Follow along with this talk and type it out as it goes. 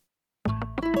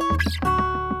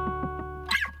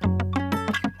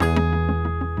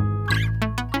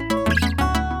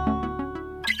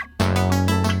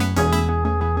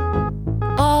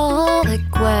All the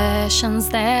questions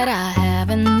that I have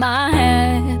in my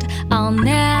head, I'll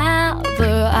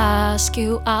never ask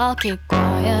you, I'll keep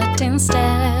quiet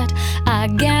instead. I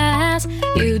guess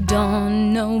you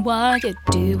don't know what you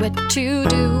do it to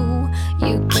do.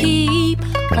 You keep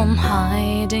on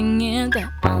hiding it, but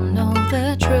I know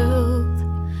the truth.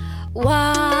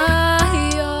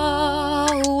 Why,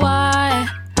 oh, why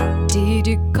did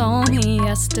you call me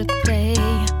yesterday?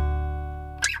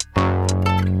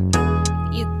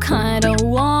 You kinda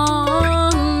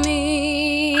want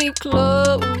me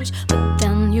close, but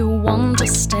then you want to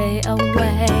stay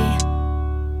away.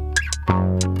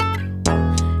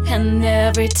 And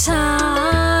every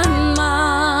time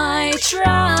I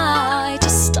try to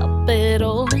stop it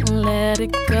all and let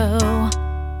it go,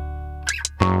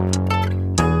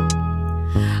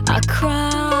 I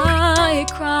cry,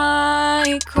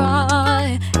 cry,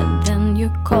 cry, and then you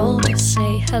call to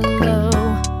say hello.